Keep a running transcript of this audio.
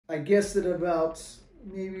I guess at about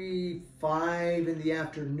maybe 5 in the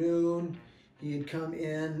afternoon, he had come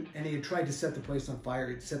in and he had tried to set the place on fire.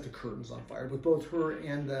 He'd set the curtains on fire with both her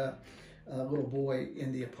and the little boy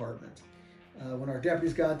in the apartment. When our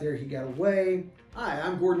deputies got there, he got away. Hi,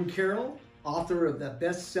 I'm Gordon Carroll, author of the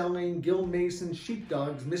best-selling Gil Mason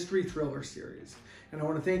Sheepdogs mystery thriller series. And I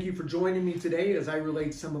want to thank you for joining me today as I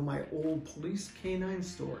relate some of my old police canine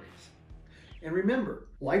stories. And remember,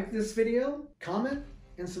 like this video, comment,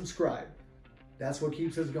 and subscribe. That's what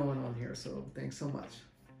keeps us going on here, so thanks so much.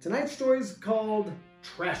 Tonight's story is called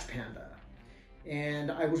Trash Panda.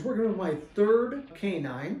 And I was working with my third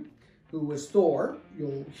canine, who was Thor.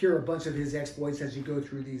 You'll hear a bunch of his exploits as you go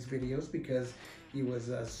through these videos because he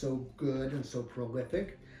was so good and so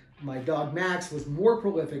prolific. My dog Max was more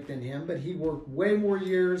prolific than him, but he worked way more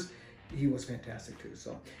years. He was fantastic too.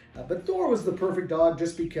 But Thor was the perfect dog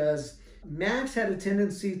just because Max had a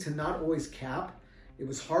tendency to not always cap. It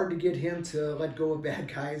was hard to get him to let go of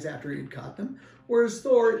bad guys after he'd caught them. Whereas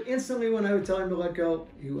Thor, instantly when I would tell him to let go,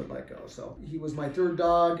 he would let go. So he was my third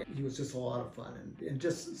dog. He was just a lot of fun and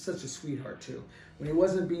just such a sweetheart too. When he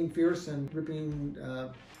wasn't being fierce and ripping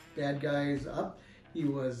bad guys up, he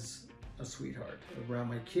was a sweetheart around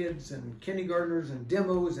my kids and kindergartners and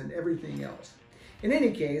demos and everything else. In any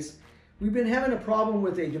case, we've been having a problem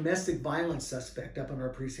with a domestic violence suspect up in our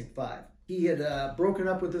Precinct 5. He had broken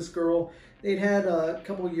up with this girl. They'd had a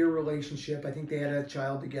couple-year relationship. I think they had a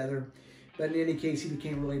child together. But in any case, he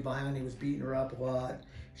became really violent. He was beating her up a lot.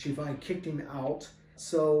 She finally kicked him out.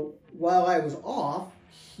 So while I was off,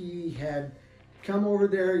 he had come over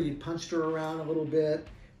there. He punched her around a little bit.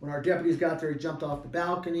 When our deputies got there, he jumped off the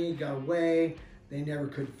balcony, got away. They never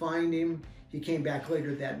could find him. He came back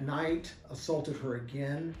later that night, assaulted her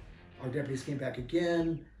again. Our deputies came back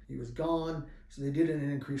again. He was gone. So they did an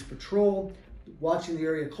increased patrol, watching the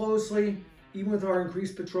area closely. Even with our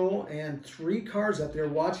increased patrol and 3 cars up there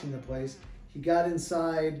watching the place, he got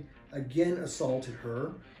inside, again assaulted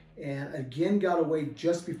her, and again got away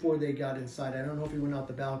just before they got inside. I don't know if he went out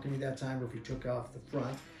the balcony that time or if he took off the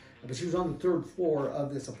front, but she was on the 3rd floor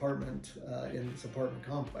of this apartment, in this apartment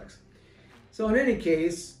complex. So in any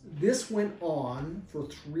case, this went on for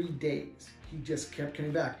 3 days. He just kept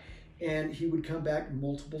coming back. And he would come back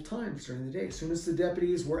multiple times during the day. As soon as the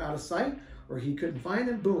deputies were out of sight or he couldn't find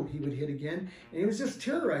them, boom, he would hit again. And he was just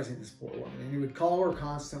terrorizing this poor woman. And he would call her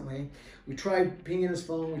constantly. We tried pinging his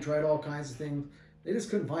phone. We tried all kinds of things. They just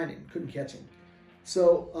couldn't find him, couldn't catch him.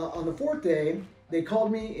 So on the 4th day, they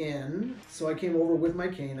called me in. So I came over with my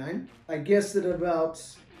canine. I guess at about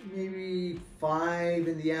maybe 5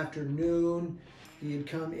 in the afternoon, he had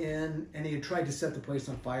come in and he had tried to set the place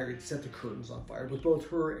on fire. He'd set the curtains on fire with both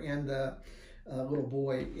her and the little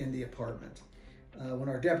boy in the apartment. When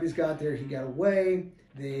our deputies got there, he got away.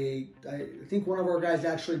 I think one of our guys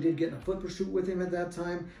actually did get in a foot pursuit with him at that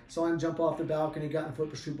time. Saw him jump off the balcony, got in a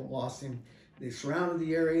foot pursuit, but lost him. They surrounded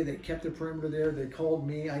the area. They kept the perimeter there. They called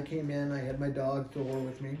me. I came in. I had my dog, Thor,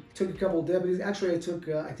 with me. Took a couple of deputies. Actually, I took,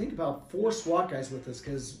 I think, about 4 SWAT guys with us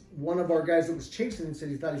because one of our guys that was chasing him said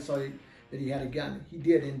he thought he saw that he had a gun. He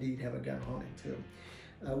did indeed have a gun on him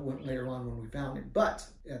too, later on when we found him. But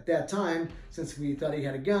at that time, since we thought he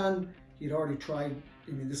had a gun, he'd already tried,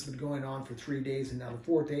 I mean, this had been going on for 3 days and now the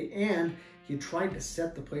 4th day, and he tried to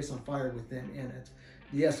set the place on fire with them in it.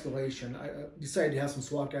 The escalation, I decided to have some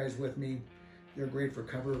SWAT guys with me. They're great for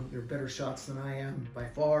cover. They're better shots than I am by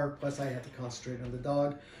far. Plus I have to concentrate on the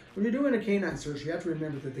dog. When you're doing a canine search, you have to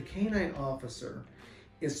remember that the canine officer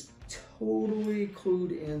is totally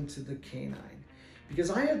clued into the canine because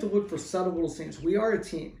I have to look for subtle little things. We are a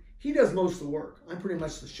team. He does most of the work. I'm pretty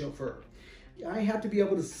much the chauffeur. I have to be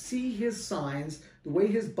able to see his signs, the way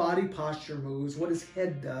his body posture moves, what his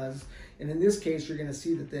head does. And in this case, you're going to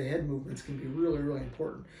see that the head movements can be really, really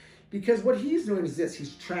important because what he's doing is this.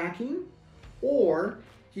 He's tracking or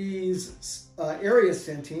he's area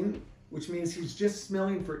scenting, which means he's just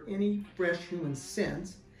smelling for any fresh human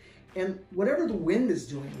scent. And whatever the wind is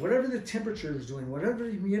doing, whatever the temperature is doing, whatever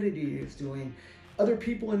the humidity is doing, other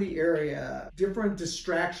people in the area, different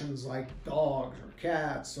distractions like dogs or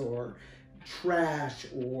cats or trash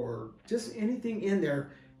or just anything in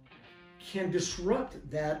there can disrupt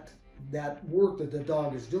that work that the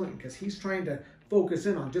dog is doing because he's trying to focus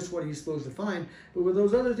in on just what he's supposed to find. But with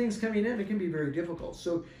those other things coming in, it can be very difficult.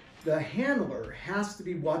 So the handler has to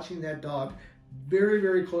be watching that dog very,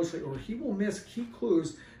 very closely or he will miss key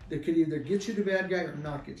clues that could either get you the bad guy or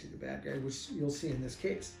not get you the bad guy, which you'll see in this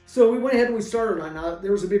case. So we went ahead and we started on, now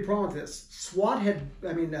there was a big problem with this. SWAT had,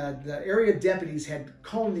 the area deputies had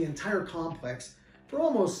combed the entire complex for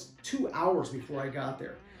almost 2 hours before I got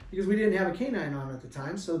there because we didn't have a canine on at the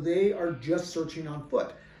time, so they are just searching on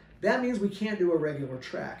foot. That means we can't do a regular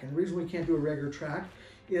track. And the reason we can't do a regular track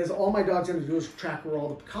is all my dog's going to do is track where all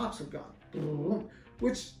the cops have gone.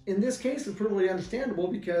 Which in this case is perfectly understandable,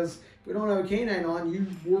 because if we don't have a canine on, you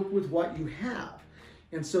work with what you have.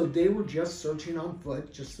 And so they were just searching on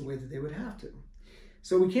foot, just the way that they would have to.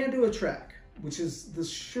 So we can't do a track, which is the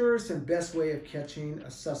surest and best way of catching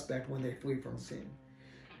a suspect when they flee from the scene.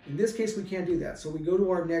 In this case, we can't do that. So we go to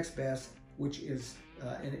our next best, which is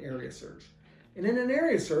an area search. And in an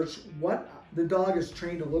area search, what the dog is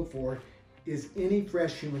trained to look for is any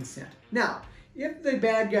fresh human scent. Now, if the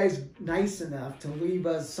bad guy's nice enough to leave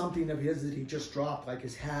us something of his that he just dropped, like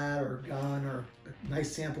his hat or gun or a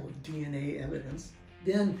nice sample of DNA evidence,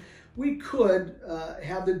 then we could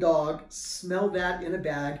have the dog smell that in a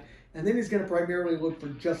bag, and then he's going to primarily look for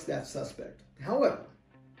just that suspect. However,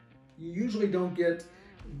 you usually don't get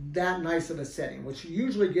that nice of a setting. What you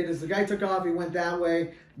usually get is the guy took off, he went that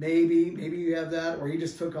way, maybe you have that, or he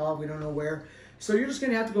just took off, we don't know where. So you're just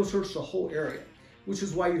going to have to go search the whole area, which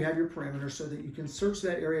is why you have your perimeter, so that you can search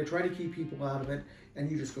that area, try to keep people out of it, and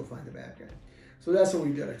you just go find the bad guy. So that's what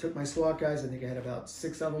we did. I took my SWAT guys, I think I had about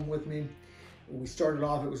 6 of them with me. We started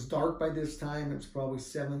off, it was dark by this time, it was probably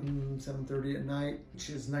 7:30 at night, which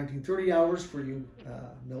is 1930 hours for you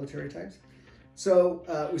military types.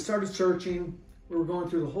 So we started searching. We were going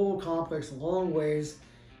through the whole complex a long ways.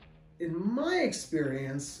 In my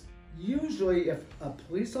experience, usually if a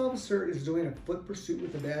police officer is doing a foot pursuit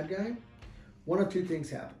with a bad guy, one of two things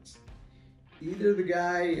happens. Either the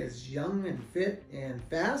guy is young and fit and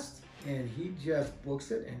fast, and he just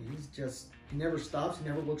books it, and he never stops, he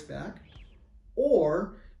never looks back.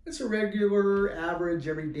 Or it's a regular, average,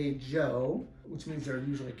 everyday Joe, which means they're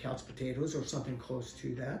usually couch potatoes or something close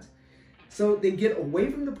to that. So they get away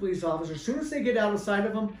from the police officer. As soon as they get out of sight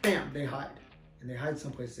of them, bam, they hide. And they hide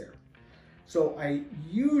someplace there. So I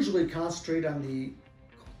usually concentrate on the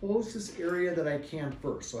closest area that I can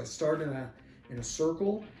first. So I start in a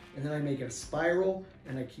circle, and then I make it a spiral,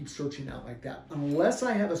 and I keep searching out like that. Unless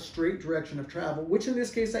I have a straight direction of travel, which in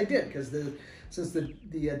this case I did, because since the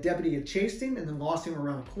deputy had chased him and then lost him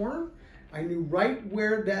around a corner, I knew right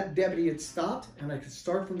where that deputy had stopped, and I could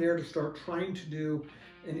start from there to start trying to do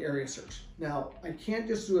an area search. Now, I can't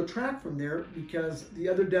just do a track from there, because the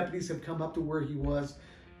other deputies have come up to where he was.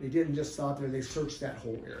 They didn't just stop there, they searched that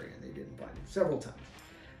whole area, and they didn't find him several times.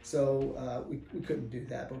 So we couldn't do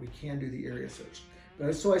that, but we can do the area search.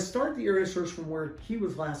 So I start the area search from where he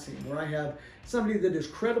was last seen, where I have somebody that is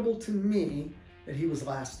credible to me that he was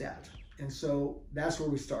last at. And so that's where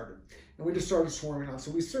we started. And we just started swarming on.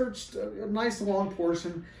 So we searched a nice long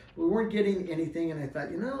portion. We weren't getting anything, and I thought,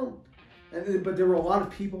 but there were a lot of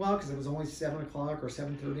people out, because it was only 7 o'clock or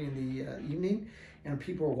 7:30 in the evening, and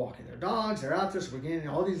people were walking their dogs. They're out there, so we're getting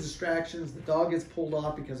all these distractions. The dog gets pulled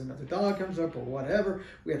off because another dog comes up or whatever.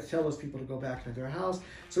 We have to tell those people to go back into their house.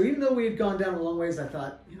 So even though we had gone down a long ways, I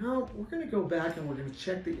thought, we're going to go back and we're going to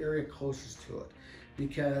check the area closest to it,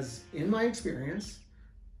 because in my experience,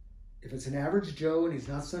 if it's an average Joe and he's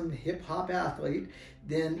not some hip-hop athlete,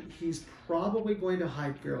 then he's probably going to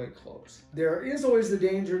hide fairly close. There is always the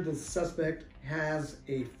danger that the suspect has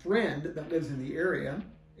a friend that lives in the area,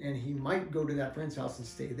 and he might go to that friend's house and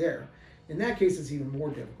stay there. In that case, it's even more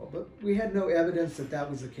difficult, but we had no evidence that that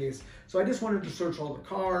was the case. So I just wanted to search all the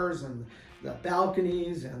cars and the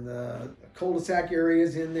balconies and the cul-de-sac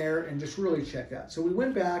areas in there and just really check that. So we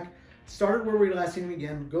went back, started where we last seen him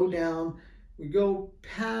again, go down. We go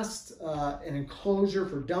past an enclosure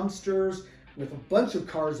for dumpsters with a bunch of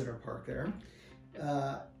cars that are parked there.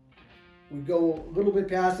 We go a little bit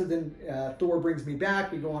past it, then Thor brings me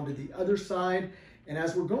back. We go on to the other side. And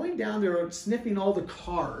as we're going down there, sniffing all the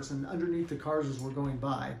cars and underneath the cars as we're going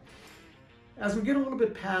by, as we get a little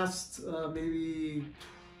bit past, maybe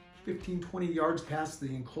 15, 20 yards past the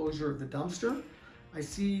enclosure of the dumpster, I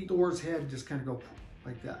see Thor's head just kind of go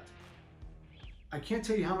like that. I can't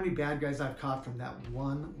tell you how many bad guys I've caught from that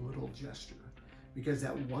one little gesture, because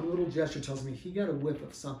that one little gesture tells me he got a whiff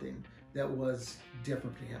of something that was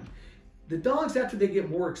different to him. The dogs, after they get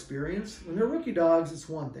more experience, when they're rookie dogs, it's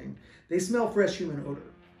one thing. They smell fresh human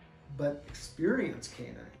odor. But experienced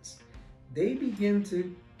canines, they begin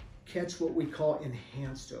to catch what we call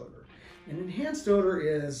enhanced odor. And enhanced odor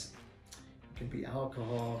it can be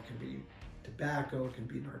alcohol, it can be tobacco, it can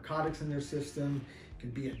be narcotics in their system, it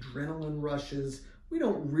can be adrenaline rushes. We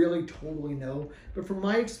don't really totally know. But from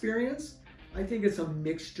my experience, I think it's a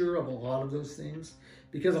mixture of a lot of those things.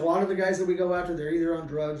 Because a lot of the guys that we go after, they're either on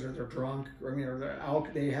drugs or they're drunk, or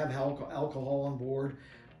they have alcohol on board,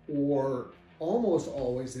 or almost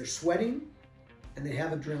always they're sweating and they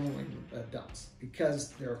have adrenaline dumps because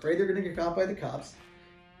they're afraid they're going to get caught by the cops,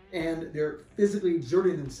 and they're physically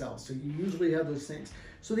exerting themselves. So you usually have those things.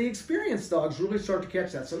 So the experienced dogs really start to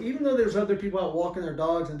catch that. So even though there's other people out walking their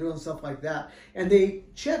dogs and doing stuff like that, and they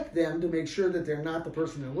check them to make sure that they're not the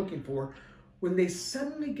person they're looking for, when they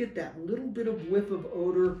suddenly get that little bit of whiff of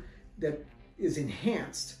odor that is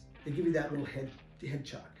enhanced, they give you that little head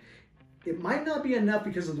shock. It might not be enough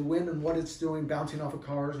because of the wind and what it's doing, bouncing off of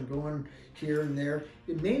cars and going here and there.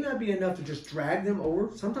 It may not be enough to just drag them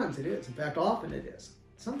over. Sometimes it is. In fact, often it is.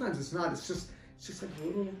 Sometimes it's not. It's just like a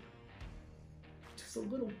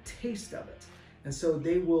little taste of it. And so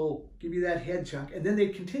they will give you that head chunk, and then they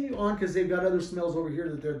continue on because they've got other smells over here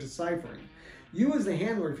that they're deciphering. You as the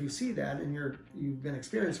handler, if you see that and you've been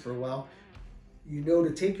experienced for a while, you know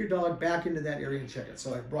to take your dog back into that area and check it.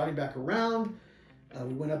 So I brought him back around.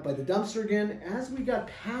 We went up by the dumpster again. As we got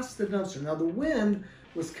past the dumpster, now the wind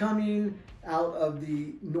was coming out of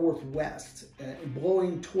the northwest and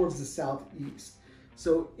blowing towards the southeast.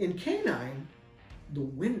 So in canine, the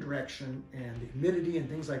wind direction and the humidity and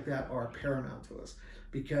things like that are paramount to us,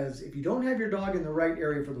 because if you don't have your dog in the right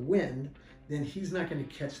area for the wind, then he's not going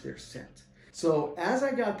to catch their scent. So as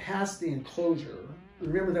I got past the enclosure,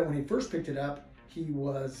 remember that when he first picked it up, he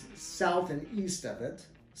was south and east of it.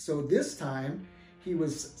 So this time he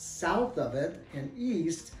was south of it and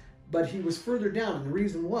east, but he was further down. And the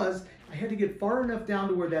reason was I had to get far enough down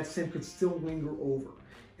to where that scent could still linger over.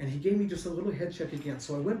 And he gave me just a little head check again.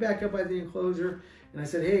 So I went back up by the enclosure and I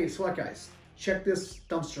said, hey, SWAT guys, check this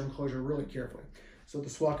dumpster enclosure really carefully. So the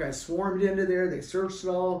SWAT guys swarmed into there. They searched it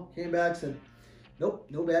all, came back, said, nope,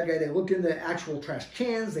 no bad guy. They looked in the actual trash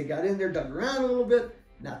cans. They got in there, dug around a little bit,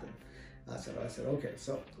 nothing. I said, okay.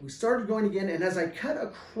 So we started going again. And as I cut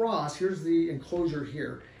across, here's the enclosure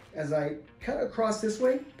here. As I cut across this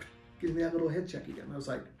way, gives me that little head check again. I was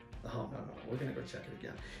like, oh, no, we're going to go check it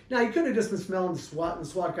again. Now, you could have just been smelling the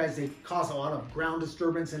SWAT guys. They cause a lot of ground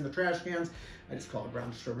disturbance in the trash cans. I just call it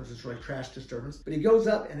ground disturbance. It's really trash disturbance. But he goes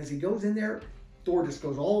up, and as he goes in there, Thor just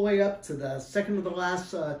goes all the way up to the second to the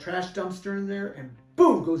last trash dumpster in there, and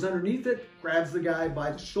boom, goes underneath it, grabs the guy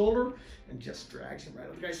by the shoulder, and just drags him right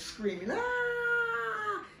up. The guy's screaming,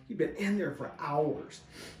 ah! He'd been in there for hours.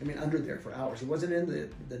 I mean, under there for hours. He wasn't in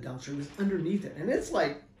the dumpster. He was underneath it. And it's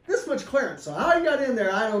like this much clearance. So how he got in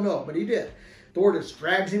there, I don't know, but he did. Thor just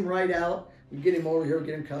drags him right out. We get him over here,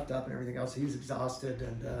 get him cuffed up and everything else. He's exhausted,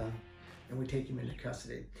 and we take him into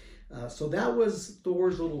custody. So that was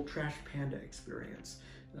Thor's little trash panda experience.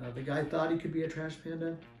 The guy thought he could be a trash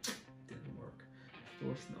panda. Didn't work.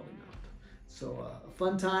 Thor smelled him out. So a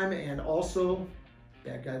fun time, and also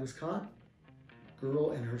bad guy was caught.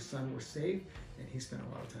 Girl and her son were safe, and he spent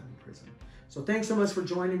a lot of time in prison. So thanks so much for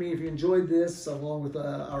joining me. If you enjoyed this, along with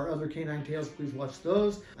our other Canine Tales, please watch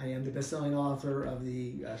those. I am the best-selling author of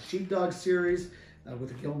the Sheepdog series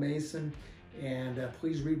with Gil Mason. And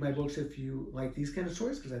please read my books if you like these kind of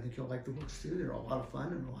stories, because I think you'll like the books too. They're a lot of fun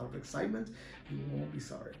and a lot of excitement. You won't be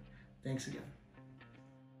sorry. Thanks again.